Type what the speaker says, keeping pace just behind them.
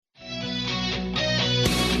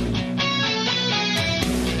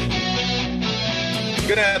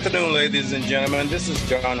Good afternoon, ladies and gentlemen. This is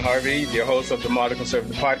John Harvey, your host of the Modern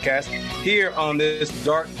Conservative Podcast, here on this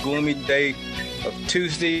dark, gloomy day of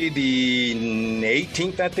Tuesday, the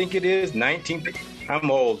 18th, I think it is, 19th.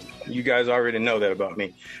 I'm old. You guys already know that about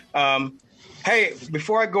me. Hey,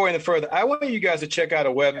 before I go any further, I want you guys to check out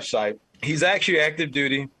a website. He's actually active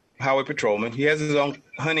duty highway patrolman. He has his own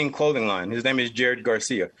hunting clothing line. His name is Jared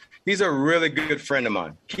Garcia. He's a really good friend of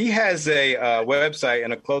mine. He has a website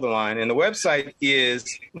and a clothing line, and the website is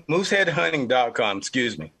mooseheadhunting.com.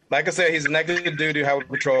 Excuse me. Like I said, he's an active duty highway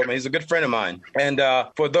patrolman. He's a good friend of mine. And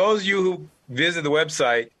for those of you who visit the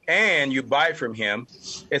website and you buy from him,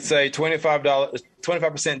 it's a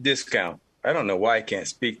 $25% discount. I don't know why I can't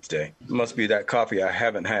speak today. It must be that coffee I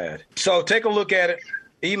haven't had. So take a look at it.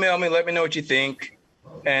 Email me. Let me know what you think.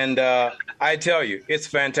 And I tell you, it's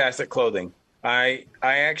fantastic clothing. I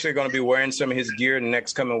actually going to be wearing some of his gear in the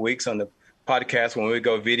next coming weeks on the podcast when we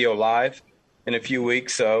go video live in a few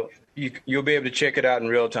weeks. So you'll be able to check it out in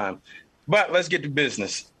real time. But let's get to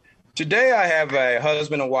business. Today I have a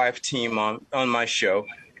husband and wife team on my show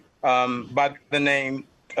by the name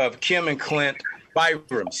of Kim and Clint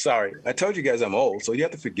Byram. Sorry, I told you guys I'm old, so you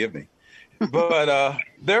have to forgive me. But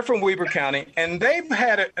they're from Weber County, and they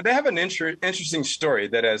have an interesting story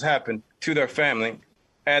that has happened to their family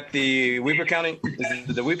at the Weber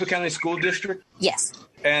County School District. Yes.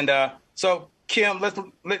 And so, Kim,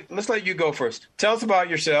 let's let you go first. Tell us about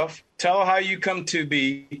yourself. Tell how you come to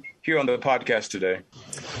be here on the podcast today.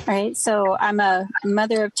 All right. So I'm a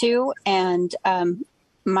mother of two, and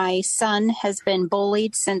my son has been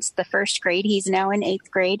bullied since the first grade. He's now in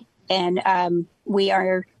 8th grade. And we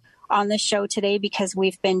are on the show today because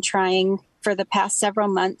we've been trying for the past several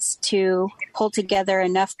months to pull together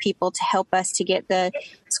enough people to help us to get the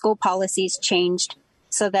school policies changed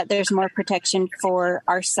so that there's more protection for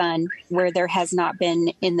our son where there has not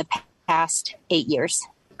been in the past 8 years.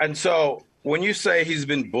 And so when you say he's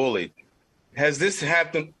been bullied, has this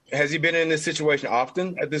happened? Has he been in this situation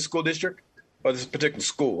often at this school district or this particular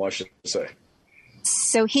school, I should say?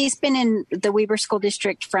 So he's been in the Weber School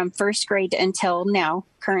District from first grade until now,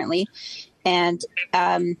 currently. And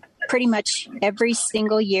pretty much every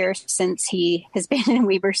single year since he has been in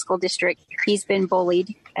Weber School District, he's been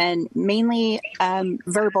bullied, and mainly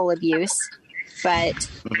verbal abuse. But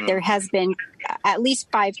there has been at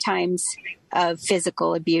least 5 times of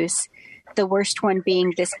physical abuse, the worst one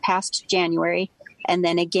being this past January, and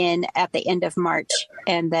then again at the end of March.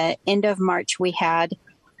 And the end of March, we had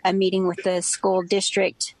a meeting with the school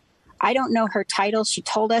district. I don't know her title. She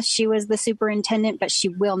told us she was the superintendent, but she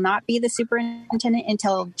will not be the superintendent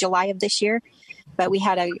until July of this year. But we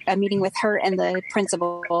had a meeting with her and the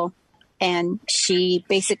principal, and she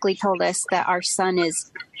basically told us that our son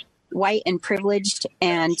is white and privileged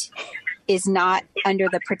and is not under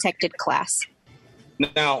the protected class.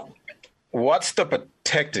 Now, what's the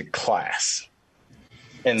protected class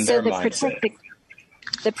in their mindset?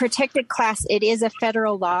 The protected class, it is a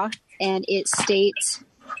federal law, and it states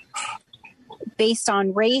based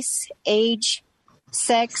on race, age,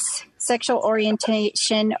 sex, sexual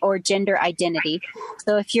orientation, or gender identity.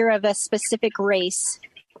 So if you're of a specific race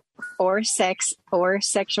or sex or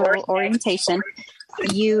sexual orientation,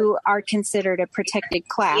 you are considered a protected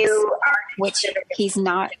class, which he's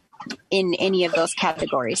not in any of those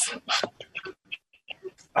categories.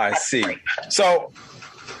 I see. So,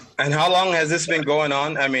 and how long has this been going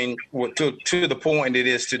on? I mean, to the point it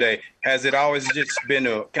is today, has it always just been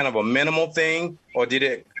a kind of a minimal thing, or did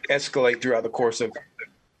it escalate throughout the course of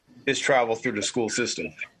his travel through the school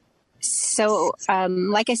system? So,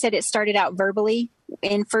 like I said, it started out verbally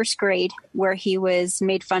in first grade, where he was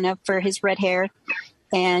made fun of for his red hair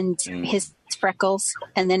and his freckles.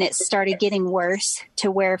 And then it started getting worse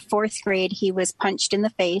to where 4th grade, he was punched in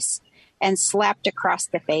the face and slapped across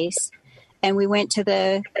the face. And we went to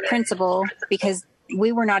the principal because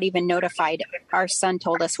we were not even notified. Our son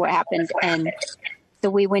told us what happened. And so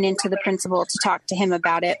we went into the principal to talk to him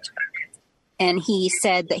about it. And he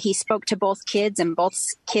said that he spoke to both kids, and both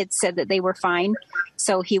kids said that they were fine.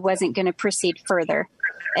 So he wasn't going to proceed further.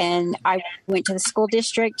 And I went to the school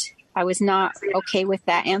district. I was not okay with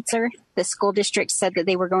that answer. The school district said that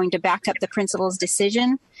they were going to back up the principal's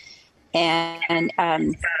decision. And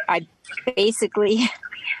I basically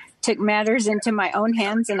took matters into my own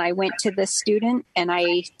hands, and I went to the student and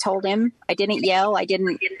I told him, I didn't yell.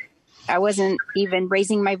 I wasn't even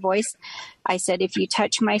raising my voice. I said, if you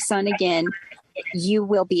touch my son again, you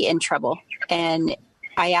will be in trouble. And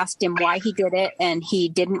I asked him why he did it, and he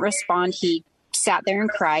didn't respond. He sat there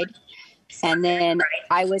and cried. And then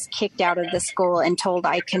I was kicked out of the school and told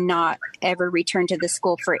I cannot ever return to the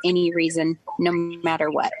school for any reason, no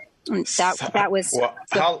matter what. That was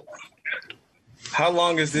how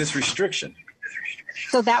long is this restriction?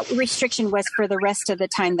 So that restriction was for the rest of the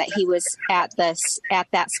time that he was at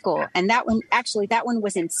that school. And that one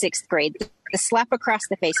was in 6th grade. The slap across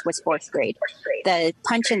the face was 4th grade. The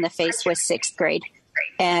punch in the face was 6th grade.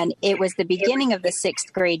 And it was the beginning of the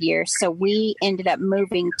 6th grade year. So we ended up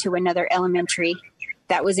moving to another elementary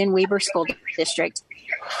that was in Weber School District.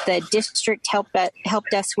 The district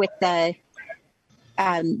helped us with the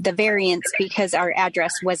variance because our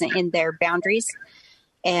address wasn't in their boundaries.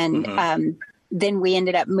 And then we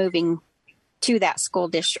ended up moving to that school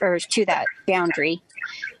district or to that boundary.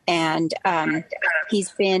 And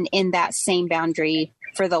he's been in that same boundary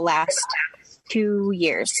for the last 2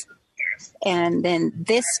 years. And then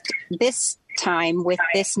this time with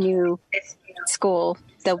this new school,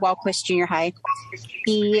 the Walquist Junior High,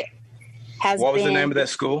 he has What was the name of that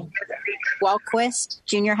school? Walquist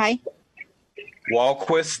Junior High.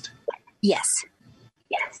 Walquist? Yes.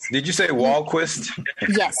 Did you say Walquist?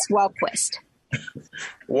 Yes, Walquist.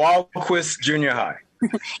 Walquist Junior High.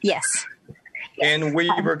 Yes. In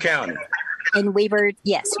Weber County. Weber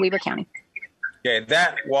County. Yeah,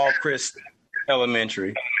 that Walquist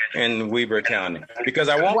Elementary in Weber County. Because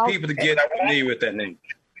I want people to get familiar with that name.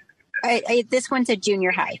 This one's a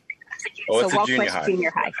junior high. Oh, it's so a junior Walquist high.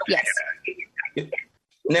 Junior High. Yes.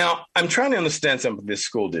 Now, I'm trying to understand some of this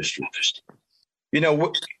school district. You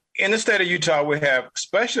know, in the state of Utah, we have,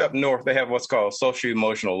 especially up north, they have what's called social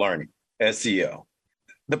emotional learning, SEL.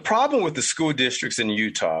 The problem with the school districts in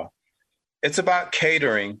Utah, it's about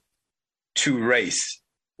catering to race,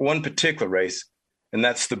 one particular race, and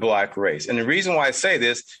that's the Black race. And the reason why I say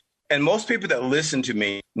this, and most people that listen to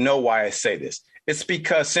me know why I say this, it's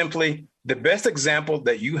because simply the best example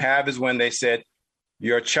that you have is when they said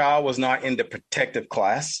your child was not in the protective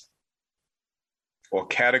class or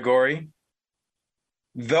category.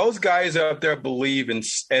 Those guys up there believe in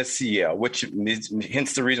SEL, which is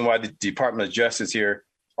hence the reason why the Department of Justice here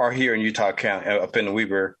are here in Utah County, up in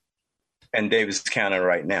Weber and Davis County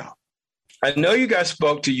right now. I know you guys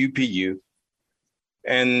spoke to UPU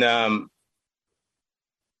and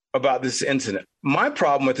about this incident. My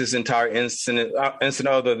problem with this entire incident,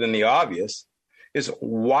 other than the obvious, is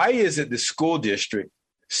why is it the school district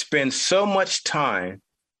spends so much time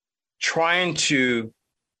trying to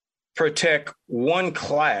protect one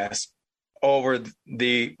class over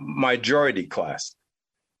the majority class?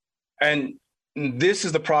 And this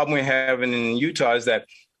is the problem we have in Utah, is that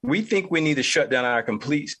we think we need to shut down our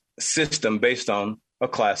complete system based on a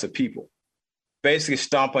class of people. Basically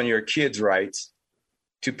stomp on your kids' rights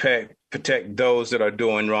to protect those that are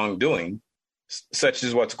doing wrongdoing, such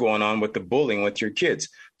as what's going on with the bullying with your kids.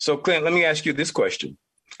 So, Clint, let me ask you this question.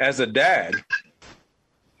 As a dad,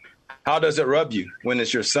 how does it rub you when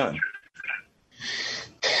it's your son?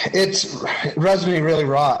 It rubs me really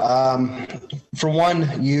raw. For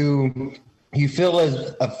one, you feel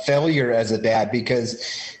as a failure as a dad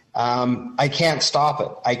because I can't stop it.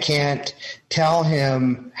 I can't tell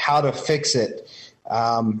him how to fix it.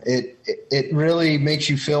 It really makes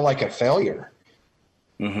you feel like a failure.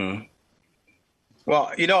 Mm-hmm.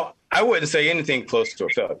 Well, you know, I wouldn't say anything close to a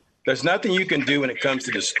failure. There's nothing you can do when it comes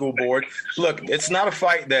to the school board. Look, it's not a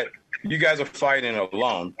fight that you guys are fighting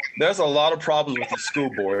alone. There's a lot of problems with the school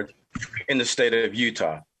board in the state of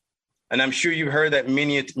Utah. And I'm sure you've heard that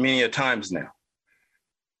many a times now.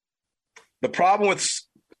 The problem with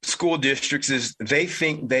school districts is they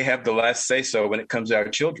think they have the last say-so when it comes to our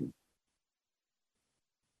children.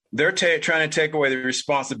 They're trying to take away the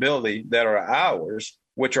responsibility that are ours,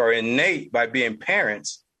 which are innate by being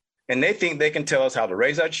parents, and they think they can tell us how to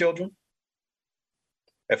raise our children,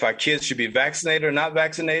 if our kids should be vaccinated or not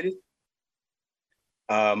vaccinated,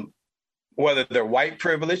 whether they're white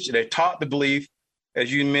privileged. They're taught to believe,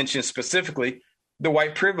 as you mentioned specifically, the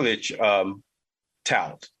white privilege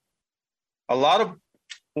tout. A lot of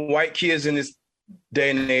white kids in this day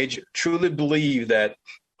and age truly believe that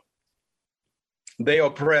they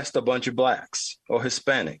oppressed a bunch of blacks or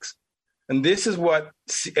Hispanics. And this is what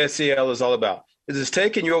SEL is all about. It is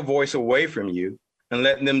taking your voice away from you and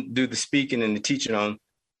letting them do the speaking and the teaching on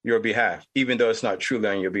your behalf, even though it's not truly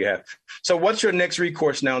on your behalf. So what's your next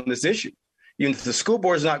recourse now on this issue? If the school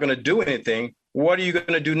board is not going to do anything, what are you going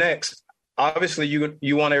to do next? Obviously,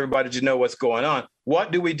 you want everybody to know what's going on.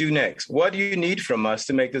 What do we do next? What do you need from us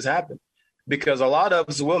to make this happen? Because a lot of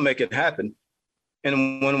us will make it happen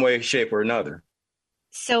in one way, shape, or another.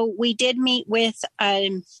 So we did meet with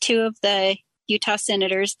 2 of the Utah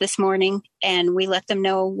senators this morning, and we let them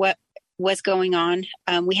know what was going on.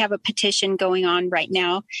 We have a petition going on right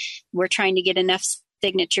now. We're trying to get enough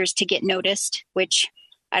signatures to get noticed, which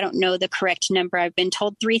I don't know the correct number. I've been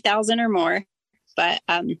told 3,000 or more, but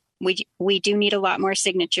we do need a lot more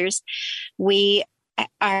signatures. We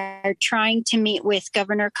are trying to meet with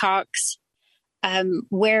Governor Cox,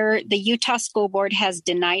 where the Utah School Board has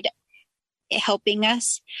denied helping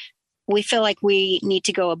us. We feel like we need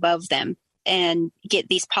to go above them and get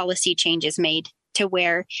these policy changes made to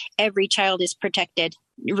where every child is protected,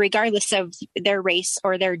 regardless of their race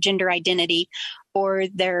or their gender identity or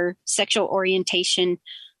their sexual orientation,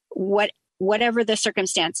 whatever the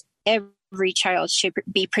circumstance, every child should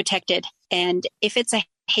be protected. And if it's a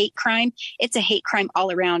hate crime, it's a hate crime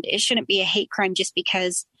all around. It shouldn't be a hate crime just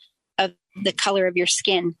because of the color of your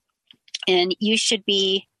skin. And you should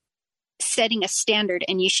be setting a standard,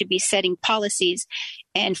 and you should be setting policies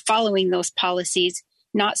and following those policies,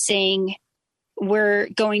 not saying we're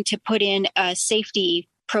going to put in a safety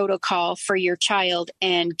protocol for your child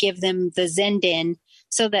and give them the Zendin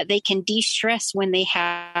so that they can de-stress when they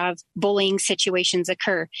have bullying situations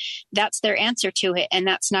occur. That's their answer to it, and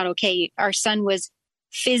that's not okay. Our son was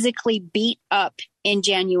physically beat up in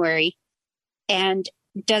January and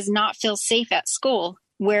does not feel safe at school,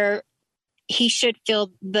 where he should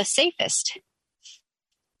feel the safest.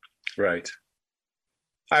 Right.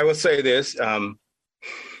 I will say this.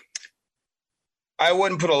 I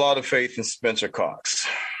wouldn't put a lot of faith in Spencer Cox.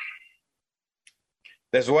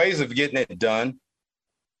 There's ways of getting it done.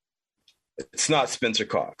 It's not Spencer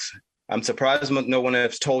Cox. I'm surprised no one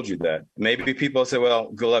has told you that. Maybe people say,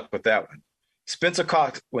 well, good luck with that one. Spencer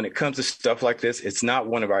Cox, when it comes to stuff like this, it's not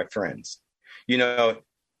one of our friends. You know,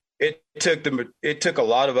 it took a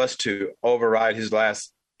lot of us to override his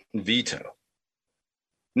last veto.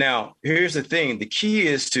 Now, here's the thing. The key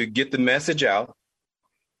is to get the message out,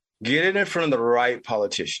 get it in front of the right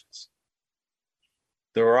politicians,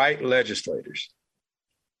 the right legislators,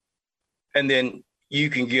 and then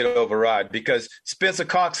you can get override, because Spencer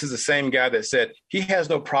Cox is the same guy that said he has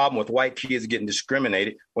no problem with white kids getting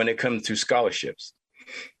discriminated when it comes to scholarships.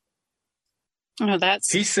 Oh,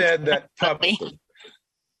 he said that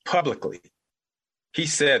publicly. He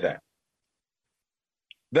said that.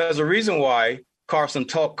 There's a reason why Carson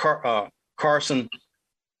Tucker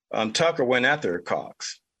went after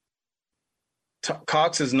Cox.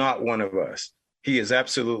 Cox is not one of us. He is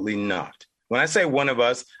absolutely not. When I say one of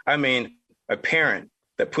us, I mean a parent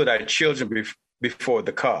that put our children before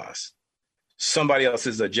the cause, somebody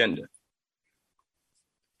else's agenda.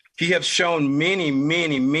 He has shown many,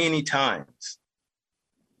 many, many times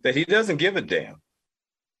that he doesn't give a damn.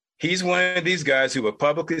 He's one of these guys who will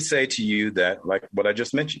publicly say to you that, like what I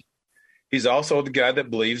just mentioned, he's also the guy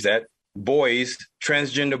that believes that boys,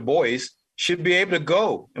 transgender boys, should be able to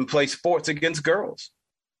go and play sports against girls.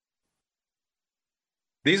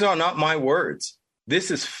 These are not my words.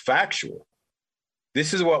 This is factual.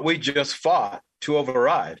 This is what we just fought to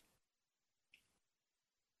override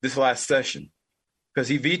this last session, because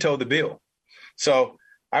he vetoed the bill. So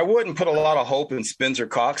I wouldn't put a lot of hope in Spencer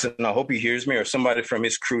Cox, and I hope he hears me or somebody from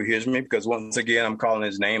his crew hears me, because once again, I'm calling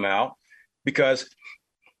his name out, because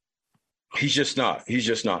he's just not. He's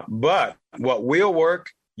just not. But what will work,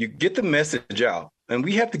 you get the message out, and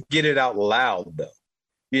we have to get it out loud, though.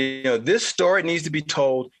 You know, this story needs to be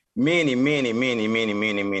told many, many, many, many,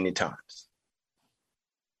 many, many times.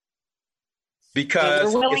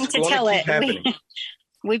 Because we're willing to tell it. Happening.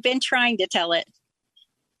 We've been trying to tell it.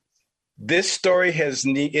 This story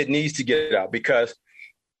needs to get out, because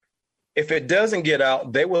if it doesn't get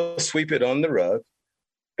out, they will sweep it on the rug,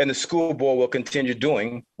 and the school board will continue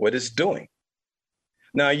doing what it's doing.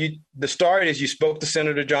 Now, the story is you spoke to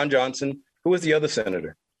Senator John Johnson. Who was the other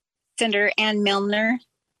senator? Senator Ann Milner.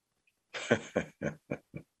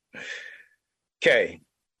 Okay.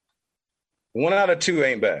 1 out of 2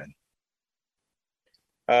 ain't bad.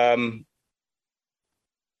 And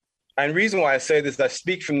the reason why I say this, I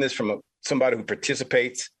speak from somebody who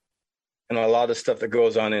participates in a lot of stuff that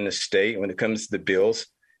goes on in the state when it comes to the bills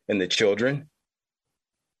and the children.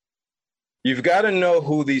 You've got to know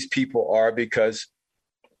who these people are, because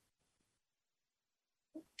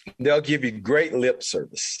they'll give you great lip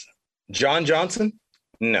service. John Johnson?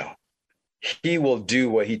 No. He will do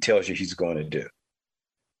what he tells you he's going to do.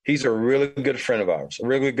 He's a really good friend of ours, a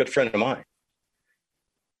really good friend of mine.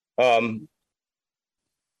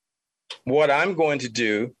 What I'm going to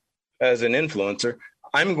do as an influencer,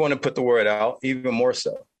 I'm going to put the word out even more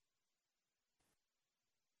so.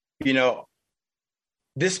 You know,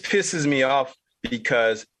 this pisses me off,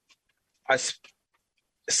 because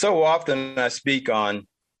so often I speak on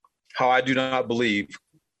how I do not believe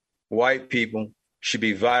white people should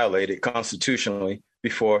be violated constitutionally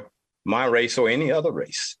before my race or any other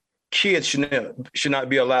race. Kids should not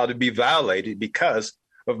be allowed to be violated because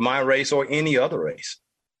of my race or any other race.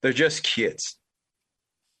 They're just kids.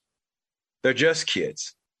 They're just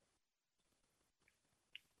kids.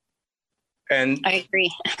 And I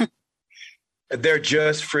agree. they're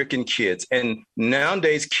just freaking kids. And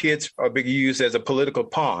nowadays, kids are being used as a political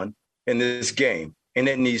pawn in this game, and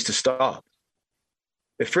it needs to stop.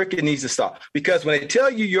 It freaking needs to stop. Because when they tell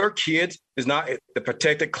you your kid is not the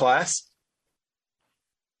protected class,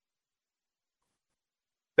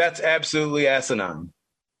 that's absolutely asinine.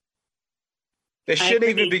 It shouldn't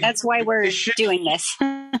even be. That's why we're doing this.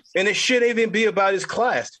 And it shouldn't even be about his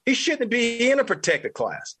class. He shouldn't be in a protected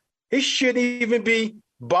class. He shouldn't even be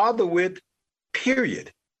bothered with,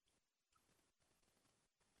 period.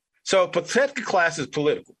 So protected class is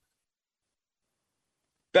political.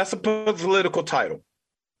 That's a political title.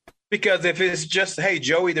 Because if it's just, hey,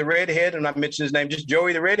 Joey the redhead, and I mentioned his name, just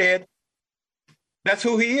Joey the redhead, that's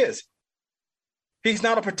who he is. He's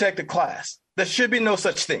not a protected class. There should be no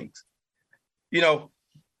such things. You know,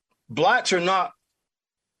 blacks are not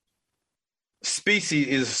a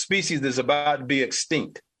species that's about to be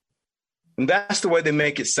extinct. And that's the way they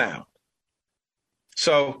make it sound.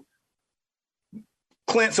 So,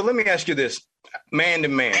 Clint, so let me ask you this, man to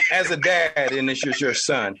man, as a dad, and it's just your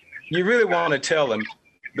son, you really want to tell them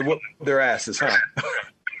to whoop their asses, huh?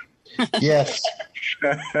 Yes.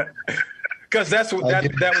 Because that's what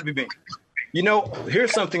that would be me. You know,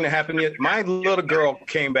 here's something that happened. My little girl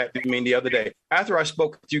came back to me the other day after I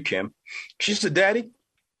spoke with you, Kim. She said, Daddy,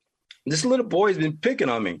 this little boy has been picking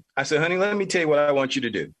on me. I said, honey, let me tell you what I want you to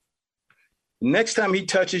do. Next time he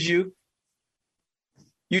touches you,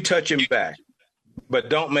 you touch him back, but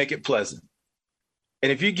don't make it pleasant.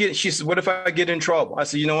 And if you get, she said, what if I get in trouble? I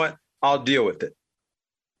said, you know what? I'll deal with it.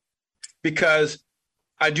 Because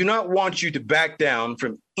I do not want you to back down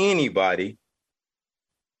from anybody.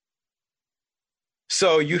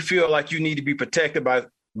 So you feel like you need to be protected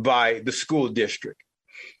by the school district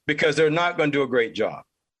because they're not going to do a great job.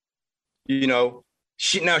 You know,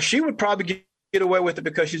 she would probably get away with it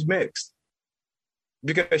because she's mixed,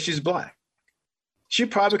 because she's black. She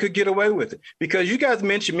probably could get away with it because you guys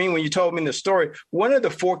mentioned me when you told me the story. One of the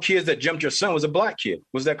 4 kids that jumped your son was a black kid.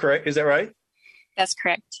 Was that correct? Is that right? That's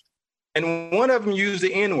correct. And one of them used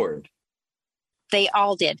the N-word. They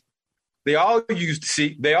all did. They all used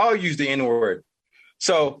the N-word.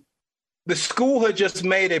 So the school had just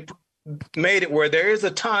made it where there is a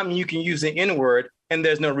time you can use the N-word and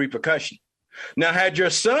there's no repercussion. Now, had your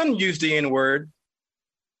son used the N-word,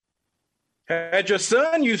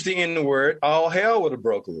 all hell would have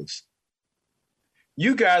broke loose.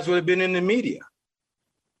 You guys would have been in the media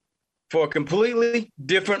for a completely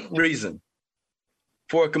different reason.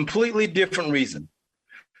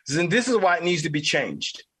 And this is why it needs to be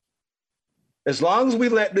changed. As long as we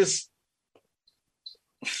let this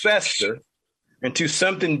fester into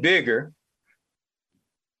something bigger,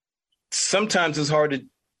 sometimes it's hard to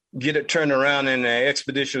get it turned around in an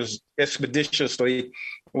expeditiously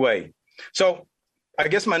way. So I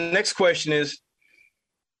guess my next question is,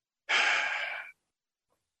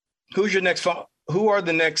 who are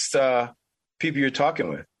the next people you're talking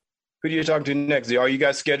with? Who do you talk to next? Are you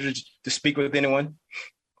guys scheduled to speak with anyone?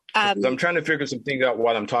 I'm trying to figure some things out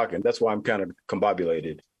while I'm talking. That's why I'm kind of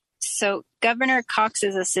combobulated. So Governor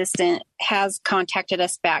Cox's assistant has contacted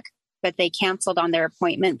us back, but they canceled on their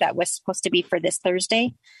appointment that was supposed to be for this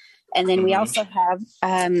Thursday. And then we also have,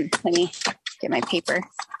 let me get my paper.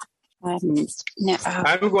 I'm going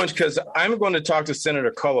to talk to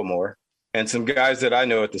Senator Cullimore and some guys that I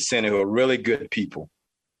know at the Senate who are really good people.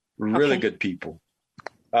 Good people.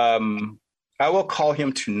 I will call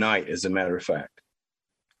him tonight, as a matter of fact.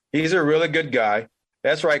 He's a really good guy.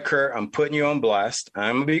 That's right, Kurt. I'm putting you on blast.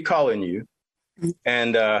 I'm going to be calling you.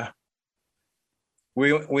 And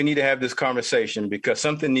we need to have this conversation because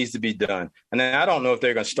something needs to be done. And I don't know if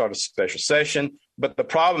they're going to start a special session, but the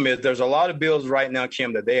problem is there's a lot of bills right now,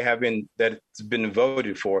 Kim, that's been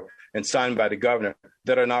voted for and signed by the governor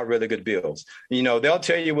that are not really good bills. You know, they'll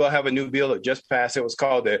tell you we'll have a new bill that just passed. It was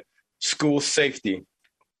called the School Safety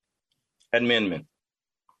Amendment.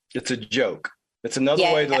 It's a joke. It's another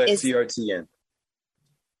way to let CRT in.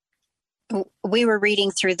 We were reading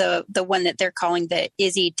through the one that they're calling the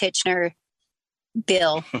Izzy Tichenor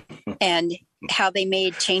bill and how they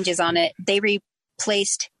made changes on it. They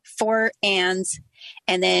replaced 4 ands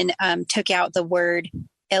and then took out the word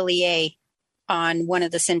LEA on one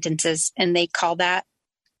of the sentences, and they call that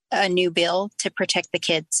a new bill to protect the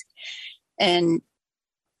kids. And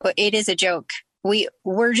it is a joke.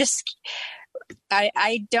 We're just,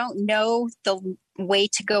 I don't know the way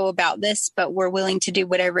to go about this, but we're willing to do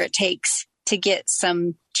whatever it takes to get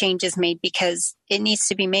some changes made because it needs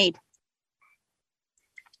to be made.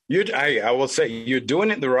 I will say you're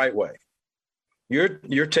doing it the right way.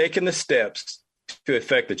 You're taking the steps to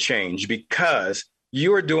effect the change because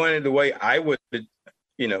you are doing it the way I would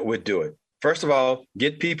do it. First of all,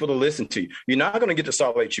 get people to listen to you. You're not going to get the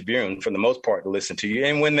Salt Lake Tribune, for the most part, to listen to you.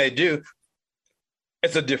 And when they do,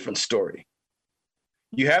 it's a different story.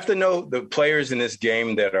 You have to know the players in this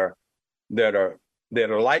game that are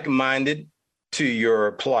like-minded to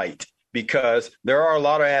your plight, because there are a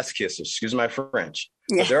lot of ass kissers, excuse my French,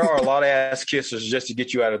 but there are a lot of ass kissers just to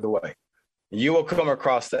get you out of the way. You will come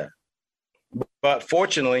across that. But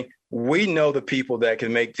fortunately, we know the people that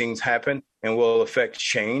can make things happen and will affect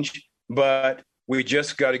change, but we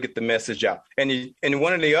just got to get the message out. And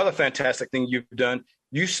one of the other fantastic things you've done,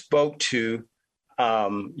 you spoke to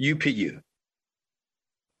UPU.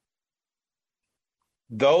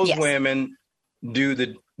 Those women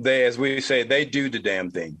as we say, they do the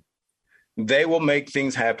damn thing. They will make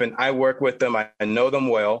things happen. I work with them. I know them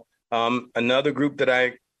well. Another group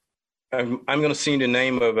that I'm going to see the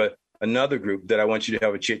name of another group that I want you to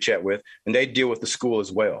have a chit chat with, and they deal with the school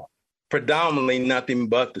as well. Predominantly nothing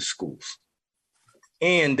but the schools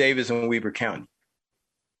in Davis and Weber County.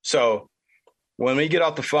 So when we get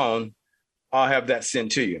off the phone, I'll have that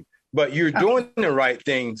sent to you. But you're doing the right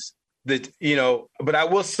things but I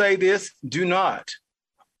will say this, don't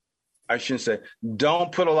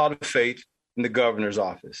put a lot of faith in the governor's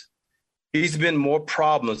office. He's been more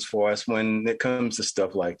problems for us when it comes to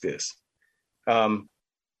stuff like this.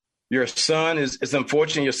 Your son is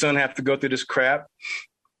unfortunate. Your son have to go through this crap.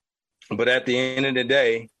 But at the end of the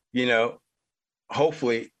day,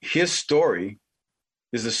 hopefully his story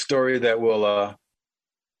is a story that will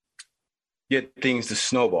get things to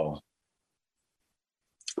snowball.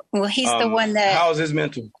 Well, he's the one that... How's his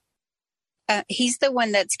mental? He's the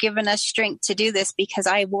one that's given us strength to do this, because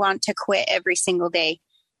I want to quit every single day.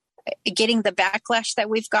 Getting the backlash that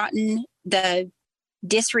we've gotten, the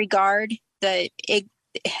disregard,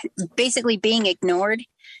 basically being ignored.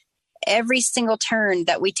 Every single turn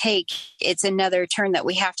that we take, it's another turn that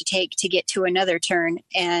we have to take to get to another turn.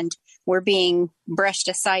 And we're being brushed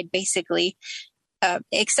aside, basically.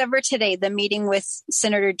 Except for today, the meeting with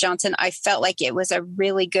Senator Johnson, I felt like it was a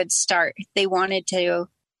really good start. They wanted to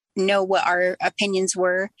know what our opinions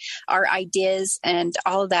were, our ideas, and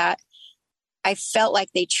all of that. I felt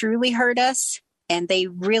like they truly heard us, and they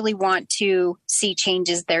really want to see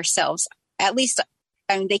changes themselves. At least,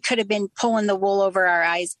 they could have been pulling the wool over our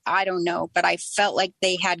eyes. I don't know, but I felt like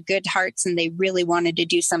they had good hearts and they really wanted to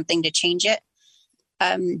do something to change it.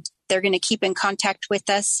 They're going to keep in contact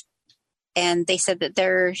with us. And they said that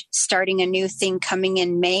they're starting a new thing coming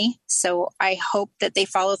in May. So I hope that they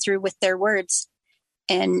follow through with their words.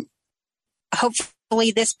 And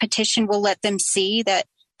hopefully this petition will let them see that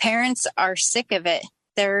parents are sick of it.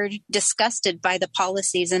 They're disgusted by the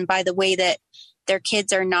policies and by the way that their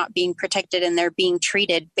kids are not being protected, and they're being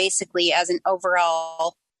treated basically as an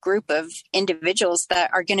overall group of individuals that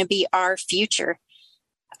are going to be our future.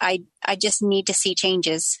 I just need to see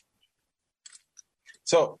changes.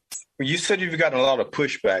 So you said you've gotten a lot of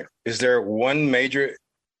pushback. Is there one major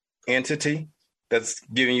entity that's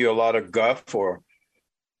giving you a lot of guff, or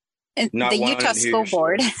not? The Utah School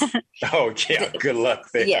Board. Oh, yeah. Good luck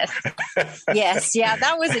there. Yes. Yes. Yeah,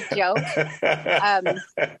 that was a joke.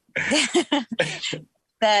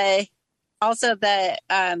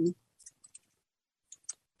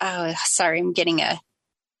 Sorry, I'm getting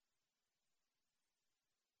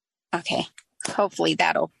okay. Hopefully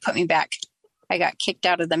that'll put me back. I got kicked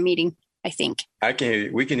out of the meeting, I think. I can hear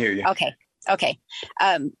you. We can hear you. Okay.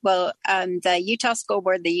 The Utah School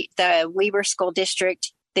Board, the Weber School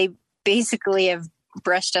District, they basically have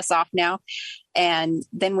brushed us off now. And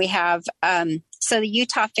then we have, the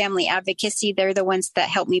Utah Family Advocacy, they're the ones that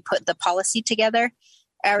helped me put the policy together,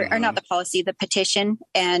 or not the policy, the petition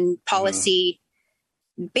and policy,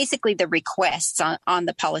 basically the requests on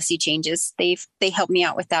the policy changes. They helped me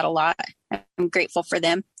out with that a lot. I'm grateful for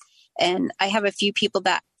them. And I have a few people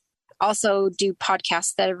that also do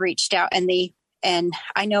podcasts that have reached out, and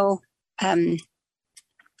I know,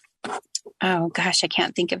 oh gosh, I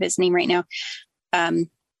can't think of his name right now.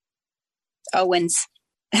 Owens.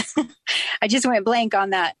 I just went blank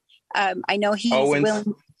on that. I know he's Owens?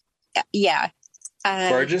 willing. Yeah.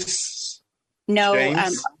 Burgess? No.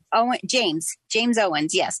 James? James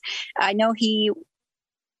Owens. Yes. I know he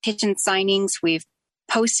petition signings. We've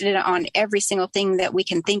posted it on every single thing that we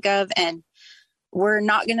can think of. And we're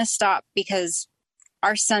not going to stop, because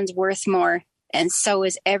our son's worth more. And so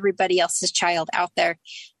is everybody else's child out there.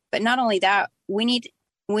 But not only that, we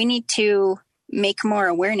need to make more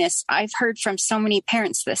awareness. I've heard from so many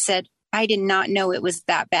parents that said, I did not know it was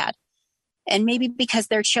that bad. And maybe because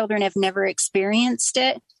their children have never experienced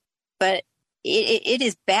it, but it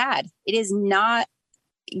is bad. It is not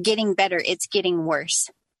getting better. It's getting worse.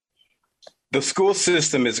 The school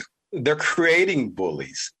system they're creating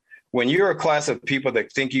bullies. When you're a class of people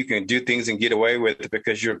that think you can do things and get away with it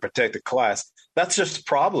because you're a protected class, that's just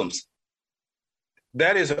problems.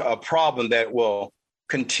 That is a problem that will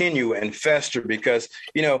continue and fester because,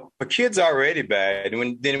 a kid's already bad.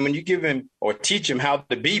 And when you give him or teach him how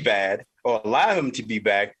to be bad or allow him to be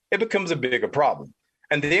bad, it becomes a bigger problem.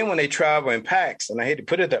 And then when they travel in packs, and I hate to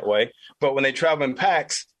put it that way, but when they travel in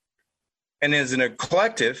packs and as in a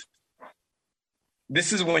collective,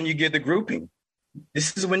 this is when you get the grouping.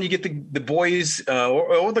 This is when you get the boys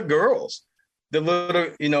or the girls, the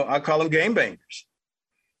little, I call them game bangers.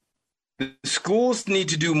 The schools need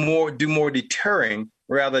to do more deterring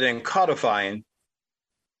rather than codifying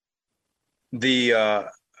the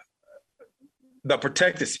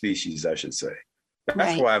protected species, I should say.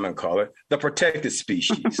 That's why I'm going to call it the protected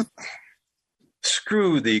species.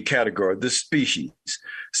 Screw the category, the species.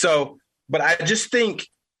 So, but I just think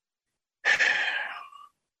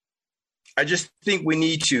we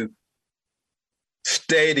need to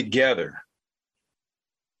stay together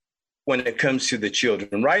when it comes to the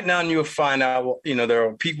children. Right now, you'll find out, there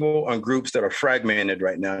are people and groups that are fragmented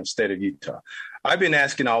right now in the state of Utah. I've been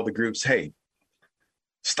asking all the groups, hey,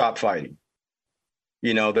 stop fighting.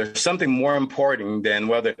 There's something more important than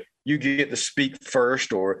whether you get to speak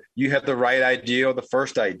first or you have the right idea or the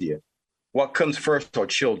first idea. What comes first are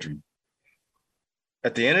children.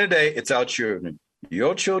 At the end of the day, it's our children.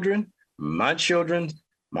 Your children, my children,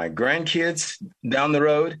 my grandkids down the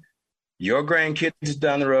road, your grandkids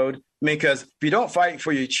down the road. Because if you don't fight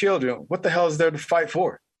for your children, what the hell is there to fight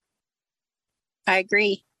for? I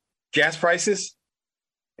agree. Gas prices?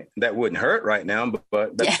 That wouldn't hurt right now,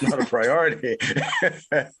 but that's not a priority.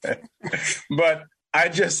 But I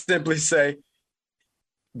just simply say,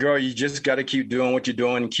 girl, you just got to keep doing what you're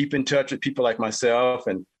doing and keep in touch with people like myself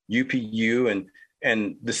and UPU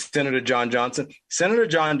and the Senator Jon Johnson. Senator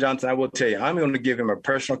Jon Johnson, I will tell you, I'm going to give him a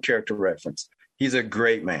personal character reference. He's a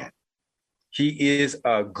great man. He is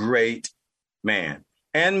a great man.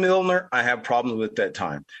 Ann Milner, I have problems with that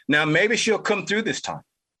time. Now, maybe she'll come through this time.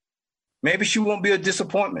 Maybe she won't be a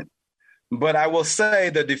disappointment. But I will say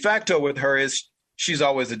the de facto with her is she's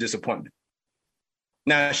always a disappointment.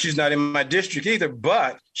 Now, she's not in my district either,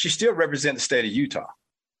 but she still represents the state of Utah.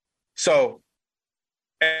 So,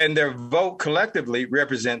 and their vote collectively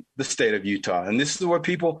represent the state of Utah. And this is where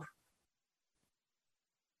people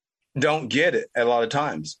don't get it a lot of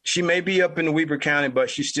times. She may be up in Weber County, but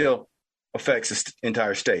she still affects the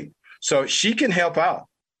entire state. So she can help out.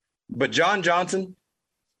 But Jon Johnson,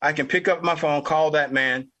 I can pick up my phone, call that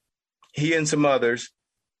man, he and some others,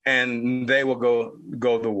 and they will go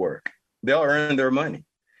to work. They'll earn their money.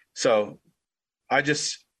 So I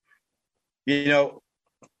just, Utah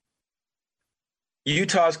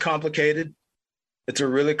is complicated. It's a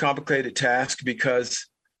really complicated task because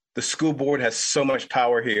the school board has so much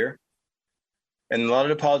power here. And a lot of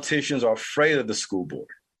the politicians are afraid of the school board.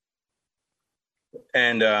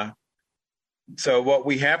 And so what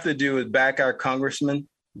we have to do is back our congressmen,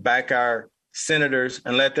 back our senators,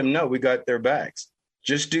 and let them know we got their backs.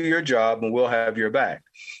 Just do your job and we'll have your back.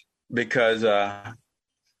 Because I've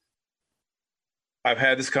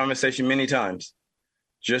had this conversation many times.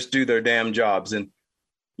 Just do their damn jobs. And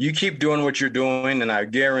you keep doing what you're doing, and I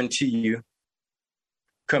guarantee you,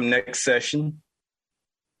 come next session,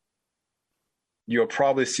 you'll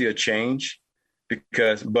probably see a change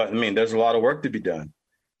there's a lot of work to be done.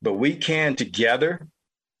 But we can together,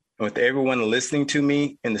 with everyone listening to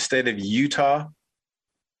me in the state of Utah,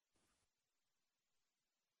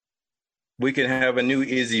 we can have a new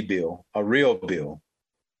Izzy bill, a real bill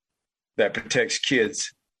that protects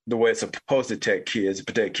kids the way it's supposed to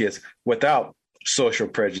protect kids without social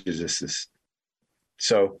prejudices.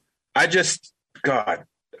 So I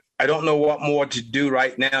don't know what more to do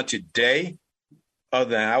right now today,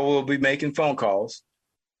 other than I will be making phone calls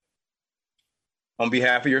on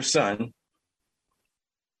behalf of your son.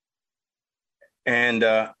 And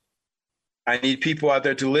I need people out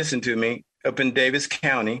there to listen to me up in Davis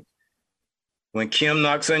County. When Kim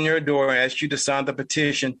knocks on your door and asks you to sign the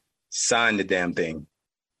petition, sign the damn thing.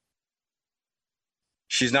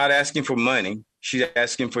 She's not asking for money. She's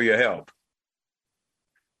asking for your help.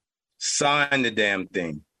 Sign the damn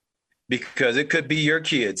thing, because it could be your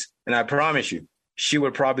kids. And I promise you, she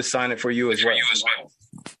would probably sign it for you as well.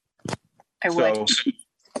 I would.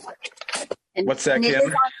 What's that,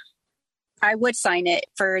 Kim? I would sign it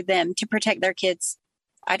for them to protect their kids.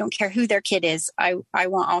 I don't care who their kid is. I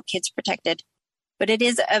want all kids protected. but it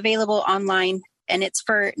is available online, and it's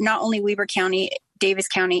for not only Weber County, Davis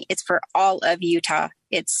County, it's for all of Utah.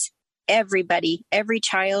 It's everybody, every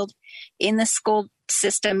child in the school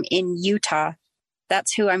system in Utah.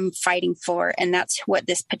 That's who I'm fighting for, and that's what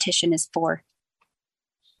this petition is for.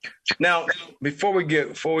 Now, before we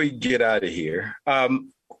get out of here,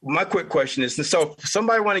 my quick question is: so, if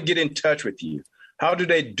somebody want to get in touch with you, how do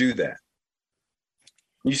they do that?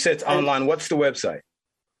 You said it's online. What's the website?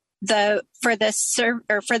 For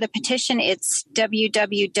the petition, it's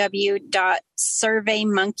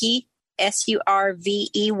www.surveymonkey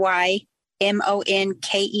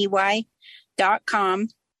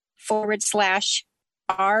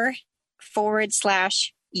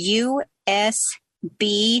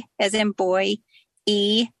as in boy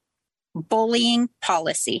E bullying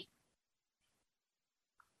policy.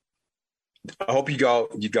 I hope you all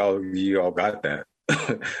got that.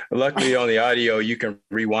 Luckily on the audio, you can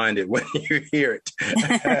rewind it when you hear it,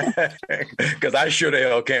 because I sure the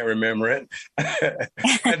hell can't remember it.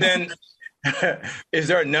 And then, is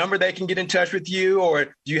there a number they can get in touch with you, or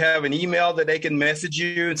do you have an email that they can message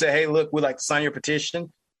you and say, hey, look, we'd like to sign your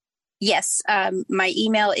petition? Yes. My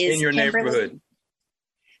email is in your neighborhood.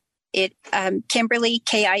 Kimberly,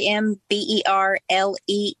 KIMBERLEE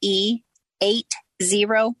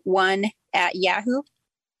 801 at Yahoo.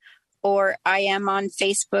 Or I am on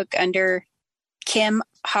Facebook under Kim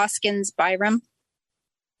Hoskins Byram.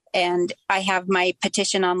 And I have my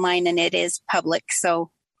petition online, and it is public, so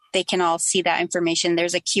they can all see that information.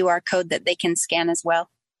 There's a QR code that they can scan as well.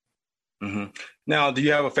 Mm-hmm. Now, do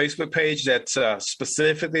you have a Facebook page that's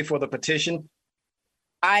specifically for the petition?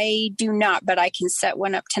 I do not, but I can set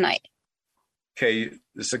one up tonight. Okay,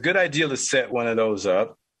 it's a good idea to set one of those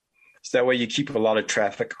up. So that way you keep a lot of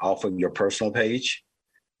traffic off of your personal page.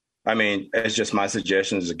 I mean, it's just my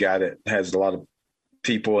suggestion as a guy that has a lot of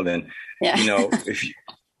people, and then,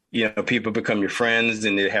 if people become your friends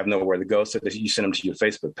and they have nowhere to go, so that you send them to your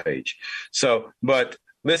Facebook page. So, but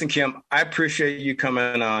listen, Kim, I appreciate you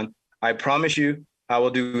coming on. I promise you, I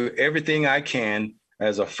will do everything I can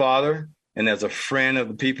as a father and as a friend of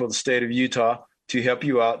the people of the state of Utah to help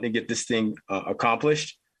you out and get this thing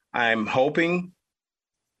accomplished. I'm hoping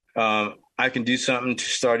I can do something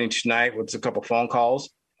starting tonight with a couple phone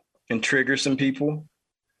calls and trigger some people.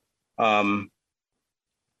 And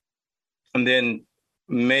then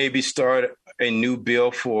maybe start a new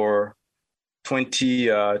bill for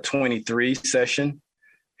 2023 session.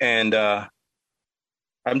 And I'm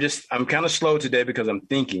kind of slow today because I'm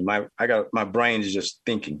thinking. My brain is just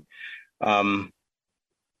thinking. But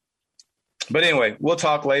anyway, we'll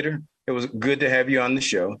talk later. It was good to have you on the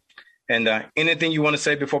show. And anything you want to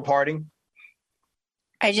say before parting?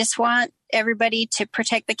 I just want everybody to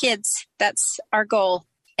protect the kids. That's our goal.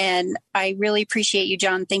 And I really appreciate you,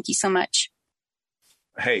 John. Thank you so much.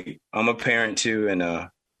 Hey, I'm a parent too. And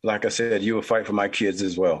like I said, you will fight for my kids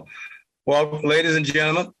as well. Well, ladies and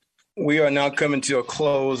gentlemen, we are now coming to a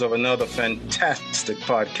close of another fantastic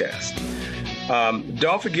podcast.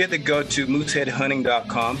 Don't forget to go to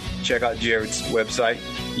mooseheadhunting.com. Check out Jared's website.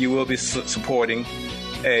 You will be supporting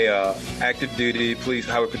a active duty police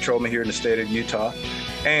highway patrolman here in the state of Utah.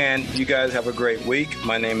 And you guys have a great week.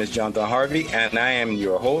 My name is Jonathan Harvey, and I am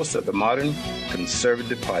your host of the Modern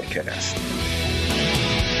Conservative Podcast.